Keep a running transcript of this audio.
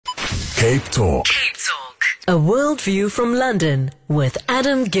Cape Talk. A worldview from London with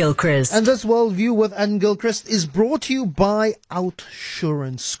Adam Gilchrist. And this worldview with Adam Gilchrist is brought to you by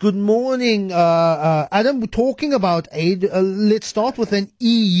Outsurance. Good morning, Adam. We're talking about aid. Let's start with an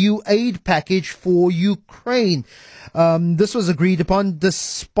EU aid package for Ukraine. This was agreed upon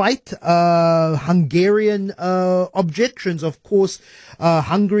despite Hungarian objections. Of course,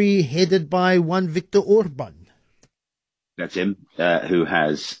 Hungary headed by one Viktor Orban. That's him, who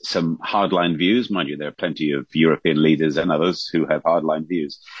has some hardline views. Mind you, there are plenty of European leaders and others who have hardline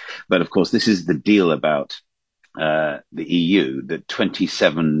views. But of course, this is the deal about the EU, that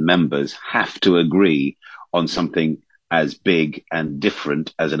 27 members have to agree on something as big and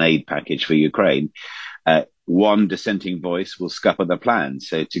different as an aid package for Ukraine. One dissenting voice will scupper the plan.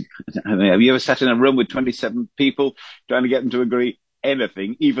 So have you ever sat in a room with 27 people trying to get them to agree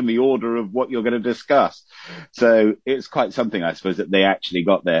anything, even the order of what you're going to discuss? So it's quite something, I suppose, that they actually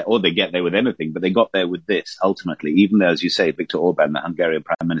got there, or they get there with anything, but they got there with this ultimately, even though, as you say, Viktor Orban, the Hungarian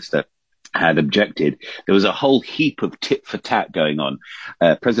Prime Minister, had objected. There was a whole heap of tit for tat going on.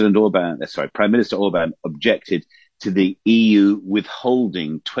 Prime Minister Orban objected to the EU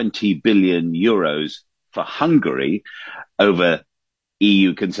withholding 20 billion euros for Hungary over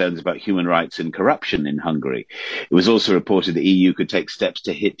EU concerns about human rights and corruption in Hungary. It was also reported the EU could take steps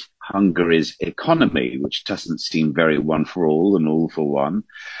to hit Hungary's economy, which doesn't seem very one for all and all for one.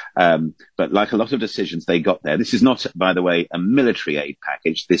 But like a lot of decisions, they got there. This is not, by the way, a military aid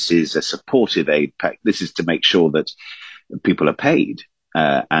package. This is a supportive aid pack. This is to make sure that people are paid.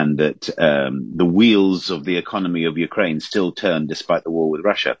 And that the wheels of the economy of Ukraine still turn despite the war with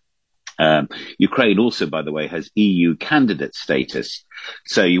Russia. Ukraine also, by the way, has EU candidate status.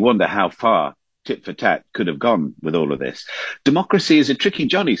 So you wonder how far tit for tat could have gone with all of this. Democracy is a tricky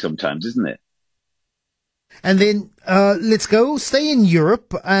Johnny sometimes, isn't it? And then let's stay in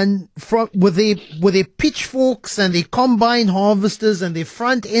Europe, and with their pitchforks and their combine harvesters and their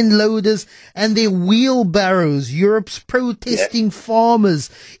front end loaders and their wheelbarrows. Europe's protesting farmers,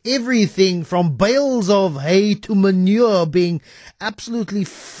 everything from bales of hay to manure being absolutely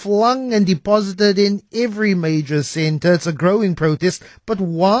flung and deposited in every major centre. It's a growing protest, but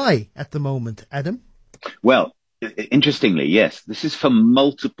why at the moment, Adam? Well, interestingly, yes, this is for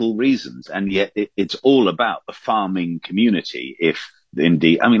multiple reasons, and yet it's all about the farming community. If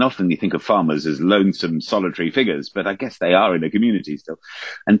indeed, I mean, often you think of farmers as lonesome, solitary figures, but I guess they are in a community still.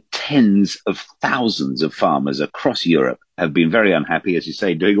 And tens of thousands of farmers across Europe have been very unhappy, as you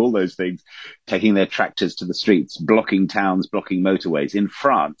say, doing all those things, taking their tractors to the streets, blocking towns, blocking motorways. In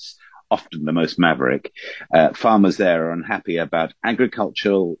France, often the most maverick, farmers there are unhappy about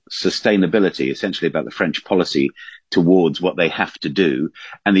agricultural sustainability, essentially about the French policy towards what they have to do,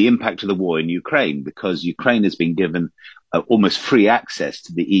 and the impact of the war in Ukraine, because Ukraine has been given almost free access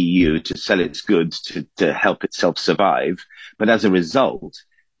to the EU to sell its goods, to help itself survive. But as a result,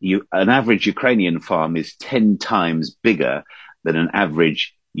 an average Ukrainian farm is 10 times bigger than an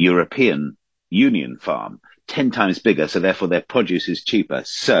average European Union farm. 10 times bigger, so therefore their produce is cheaper.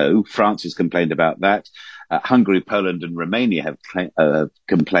 So France has complained about that. Hungary, Poland and Romania have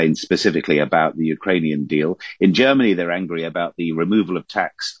complained specifically about the Ukrainian deal. In Germany, they're angry about the removal of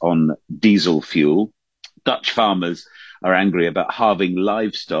tax on diesel fuel. Dutch farmers are angry about halving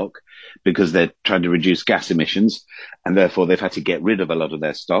livestock because they're trying to reduce gas emissions, and therefore they've had to get rid of a lot of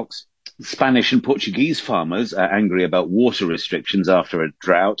their stocks. Spanish and Portuguese farmers are angry about water restrictions after a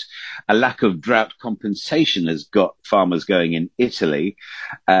drought. A lack of drought compensation has got farmers going in Italy.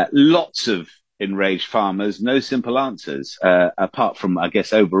 Lots of enraged farmers, no simple answers, apart from, I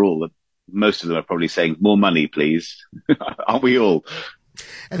guess, overall, most of them are probably saying, more money, please. Aren't we all?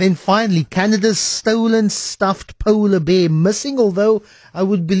 And then finally, Canada's stolen stuffed polar bear missing, although I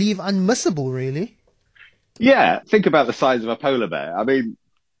would believe unmissable, really. Yeah, think about the size of a polar bear. I mean,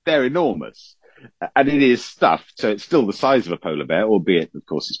 they're enormous, and it is stuffed, so it's still the size of a polar bear, albeit, of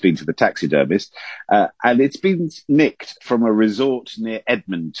course, it's been to the taxidermist, and it's been nicked from a resort near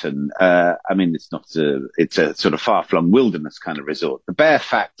Edmonton. I mean, it's a sort of far-flung wilderness kind of resort. The bare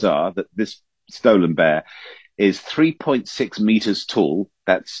facts are that this stolen bear is 3.6 meters tall.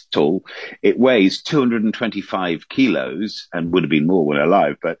 That's tall. It weighs 225 kilos and would have been more when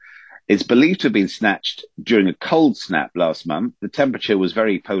alive, but it's believed to have been snatched during a cold snap last month. The temperature was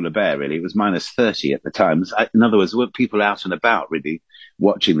very polar bear, really. It was minus 30 at the time. In other words, there weren't people out and about, really,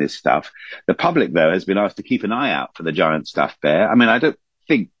 watching this stuff. The public, though, has been asked to keep an eye out for the giant stuffed bear. I mean, I don't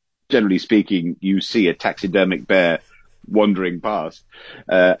think, generally speaking, you see a taxidermic bear wandering past.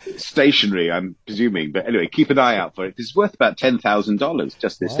 Stationary, I'm presuming. But anyway, keep an eye out for it. It's worth about $10,000,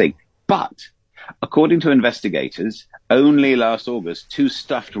 just this thing. But According to investigators, only last August, 2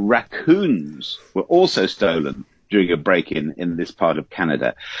 stuffed raccoons were also stolen during a break-in in this part of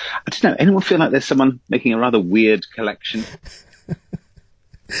Canada. I don't know, anyone feel like there's someone making a rather weird collection?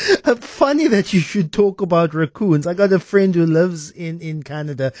 Funny that you should talk about raccoons. I got a friend who lives in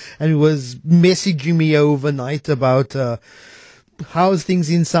Canada and was messaging me overnight about how's things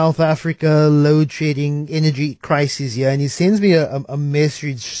in South Africa, load shedding, energy crisis here. And he sends me a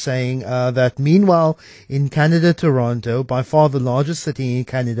message saying that meanwhile in Canada, Toronto, by far the largest city in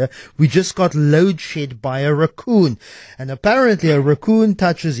Canada, we just got load shed by a raccoon. And apparently a raccoon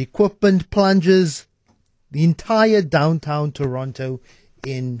touches equipment, plunges the entire downtown Toronto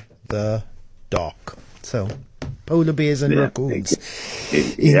in the dark. So, polar bears and raccoons.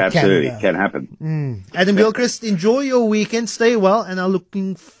 It absolutely can happen. Adam Gilchrist, enjoy your weekend. Stay well, and I'm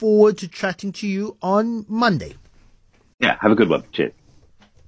looking forward to chatting to you on Monday. Yeah, have a good one. Cheers.